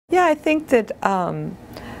Yeah, I think that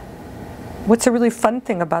what's a really fun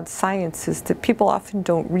thing about science is that people often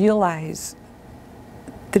don't realize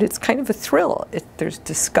that it's kind of a thrill. There's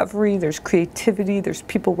discovery, there's creativity, there's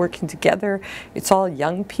people working together. It's all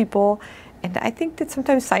young people. And I think that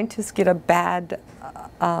sometimes scientists get a bad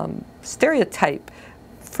stereotype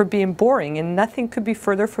for being boring, and nothing could be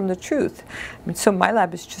further from the truth. I mean, so my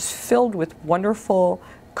lab is just filled with wonderful,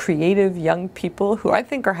 creative young people who I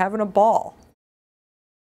think are having a ball.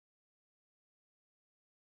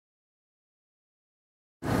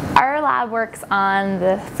 Our lab works on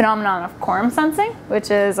the phenomenon of quorum sensing, which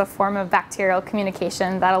is a form of bacterial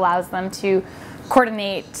communication that allows them to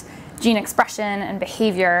coordinate gene expression and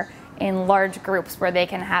behavior in large groups where they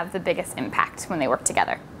can have the biggest impact when they work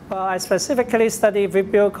together. Well, I specifically study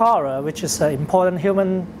Vibrio cholera, which is an important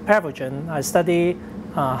human pathogen. I study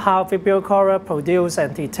how Vibrio cholera produce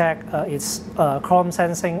and detect its quorum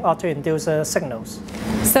sensing autoinducer signals.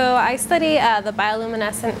 So I study the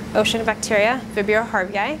bioluminescent ocean bacteria, Vibrio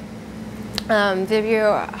harvii.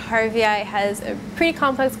 Vibrio harvii has a pretty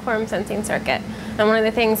complex quorum sensing circuit. And one of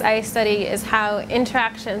the things I study is how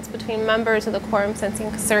interactions between members of the quorum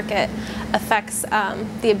sensing circuit affects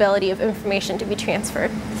the ability of information to be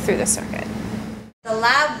transferred through the circuit. The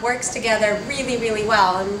lab works together really, really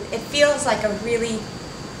well, and it feels like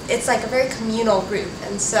it's like a very communal group.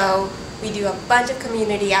 And so we do a bunch of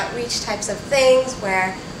community outreach types of things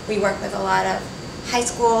where we work with a lot of high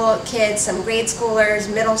school kids, some grade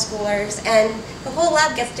schoolers, middle schoolers, and the whole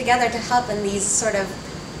lab gets together to help in these sort of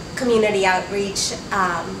community outreach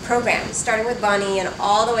programs, starting with Bonnie and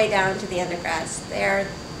all the way down to the undergrads. They're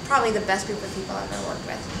probably the best group of people I've ever worked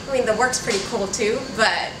with. I mean, the work's pretty cool too,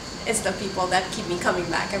 but it's the people that keep me coming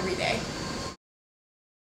back every day.